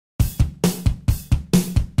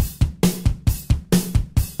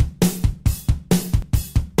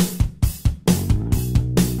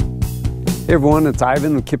Hey everyone, it's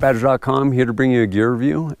Ivan with kitbadger.com here to bring you a gear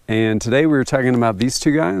review. And today we're talking about these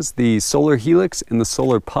two guys, the SolarHelix and the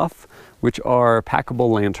SolarPuff, which are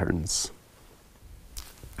packable lanterns.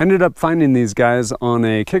 I ended up finding these guys on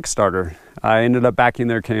a Kickstarter. I ended up backing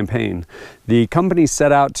their campaign. The company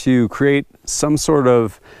set out to create some sort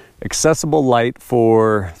of accessible light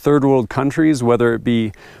for third world countries, whether it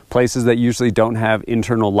be places that usually don't have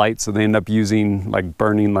internal light, so they end up using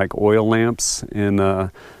burning oil lamps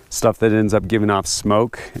and stuff that ends up giving off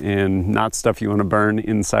smoke and not stuff you want to burn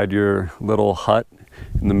inside your little hut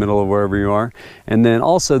in the middle of wherever you are. And then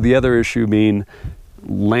also the other issue being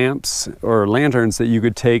lamps or lanterns that you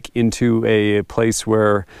could take into a place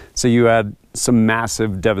where, say you had some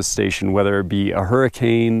massive devastation, whether it be a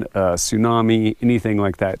hurricane, a tsunami, anything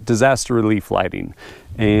like that, disaster relief lighting.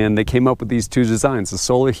 And they came up with these two designs, the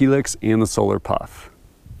SolarHelix and the SolarPuff.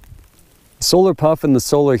 The SolarPuff and the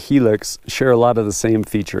SolarHelix share a lot of the same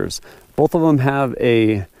features. Both of them have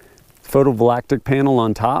a photovoltaic panel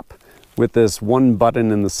on top with this one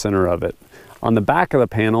button in the center of it. On the back of the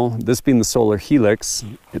panel, this being the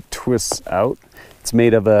SolarHelix, it twists out. It's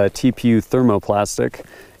made of a TPU thermoplastic,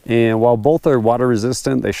 and while both are water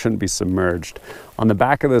resistant, they shouldn't be submerged. On the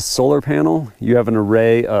back of this solar panel, you have an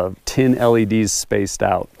array of 10 LEDs spaced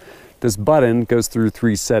out. This button goes through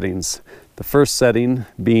 3 settings. The first setting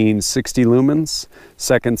being 60 lumens,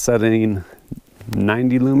 second setting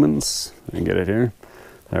 90 lumens. I can get it here.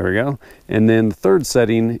 There we go. And then the third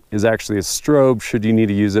setting is actually a strobe should you need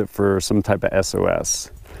to use it for some type of SOS.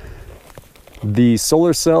 The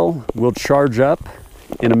solar cell will charge up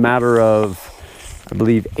in a matter of, I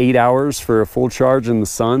believe, 8 hours for a full charge in the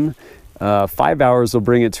sun. 5 hours will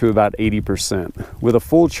bring it to about 80%. With a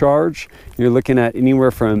full charge, you're looking at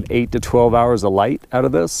anywhere from 8 to 12 hours of light out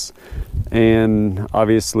of this. And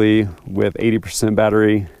obviously with 80%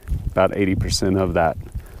 battery, about 80% of that.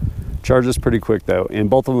 Charges pretty quick though, and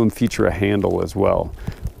both of them feature a handle as well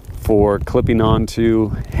for clipping onto,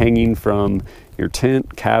 hanging from your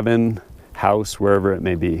tent, cabin, house, wherever it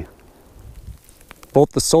may be.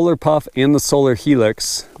 Both the SolarPuff and the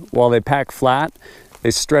SolarHelix, while they pack flat,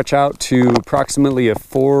 they stretch out to approximately a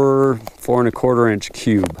 4.25 inch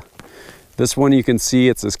cube. This one you can see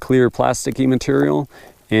it's this clear plasticky material,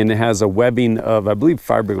 and it has a webbing of, I believe,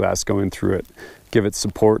 fiberglass going through it, give it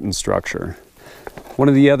support and structure. One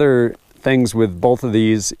of the other things with both of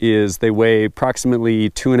these is they weigh approximately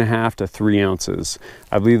 2.5 to 3 ounces.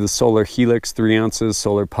 I believe the SolarHelix 3 ounces,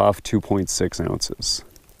 SolarPuff 2.6 ounces.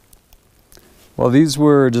 Well, these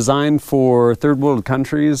were designed for third world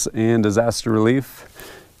countries and disaster relief.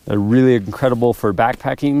 They're really incredible for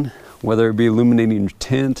backpacking, whether it be illuminating your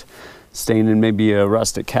tent, staying in maybe a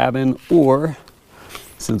rustic cabin, or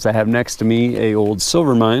since I have next to me a old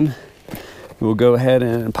silver mine, we'll go ahead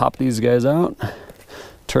and pop these guys out,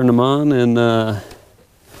 turn them on, and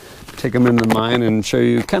take them into the mine and show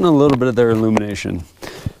you kind of a little bit of their illumination.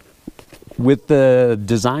 With the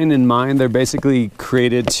design in mind, they're basically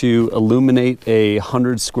created to illuminate a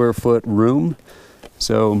 100 square foot room.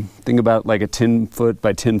 So think about like a 10 foot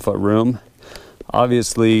by 10 foot room.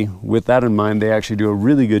 Obviously, with that in mind, they actually do a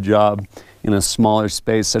really good job in a smaller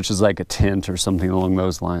space, such as like a tent or something along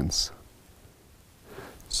those lines.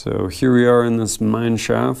 So here we are in this mine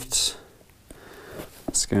shaft.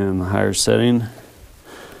 Scan the higher setting.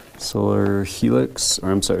 SolarHelix,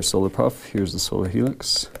 or I'm sorry, SolarPuff. Here's the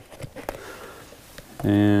SolarHelix.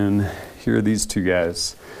 And here are these two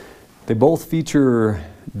guys. They both feature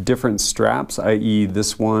different straps, i.e.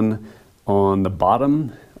 this one on the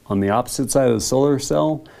bottom on the opposite side of the solar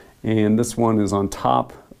cell, and this one is on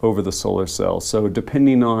top over the solar cell. So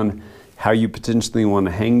depending on how you potentially want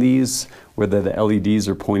to hang these, whether the LEDs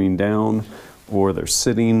are pointing down or they're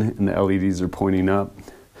sitting and the LEDs are pointing up,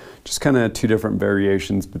 just kind of two different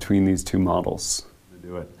variations between these two models to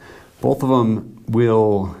do it. Both of them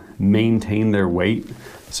will maintain their weight.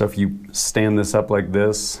 So if you stand this up like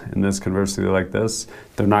this and this conversely like this,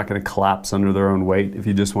 they're not going to collapse under their own weight. If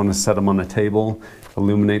you just want to set them on a table,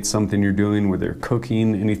 illuminate something you're doing, whether you're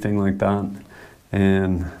cooking, anything like that.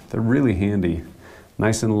 And they're really handy.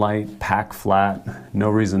 Nice and light, pack flat, no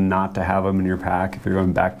reason not to have them in your pack if you're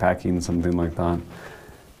going backpacking, something like that.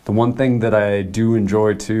 The one thing that I do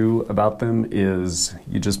enjoy too about them is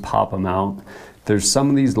you just pop them out. There's some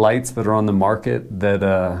of these lights that are on the market that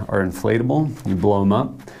are inflatable. You blow them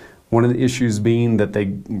up. One of the issues being that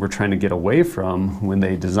they were trying to get away from when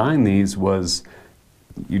they designed these was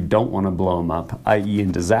you don't want to blow them up, i.e.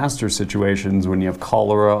 in disaster situations when you have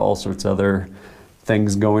cholera, all sorts of other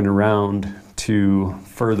things going around to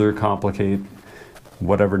further complicate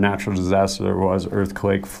whatever natural disaster there was,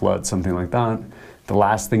 earthquake, flood, something like that. The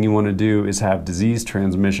last thing you want to do is have disease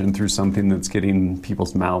transmission through something that's getting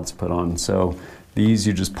people's mouths put on. So these,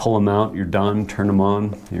 you just pull them out, you're done, turn them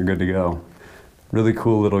on, you're good to go. Really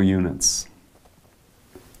cool little units.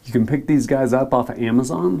 You can pick these guys up off of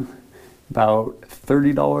Amazon, about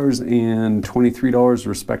 $30 and $23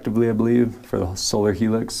 respectively, I believe, for the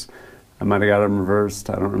SolarHelix. I might have got them reversed,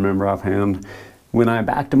 I don't remember offhand. When I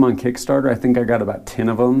backed them on Kickstarter, I think I got about 10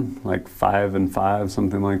 of them, like 5 and 5,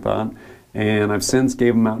 something like that. And I've since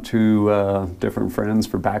gave them out to different friends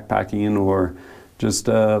for backpacking, or just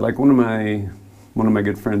like one of my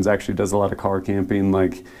good friends actually does a lot of car camping,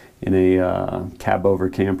 like in a cab over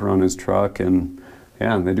camper on his truck, and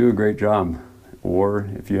yeah, they do a great job. Or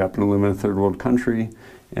if you happen to live in a third world country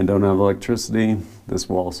and don't have electricity, this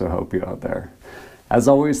will also help you out there. As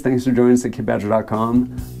always, thanks for joining us at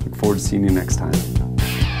kitbadger.com. Look forward to seeing you next time.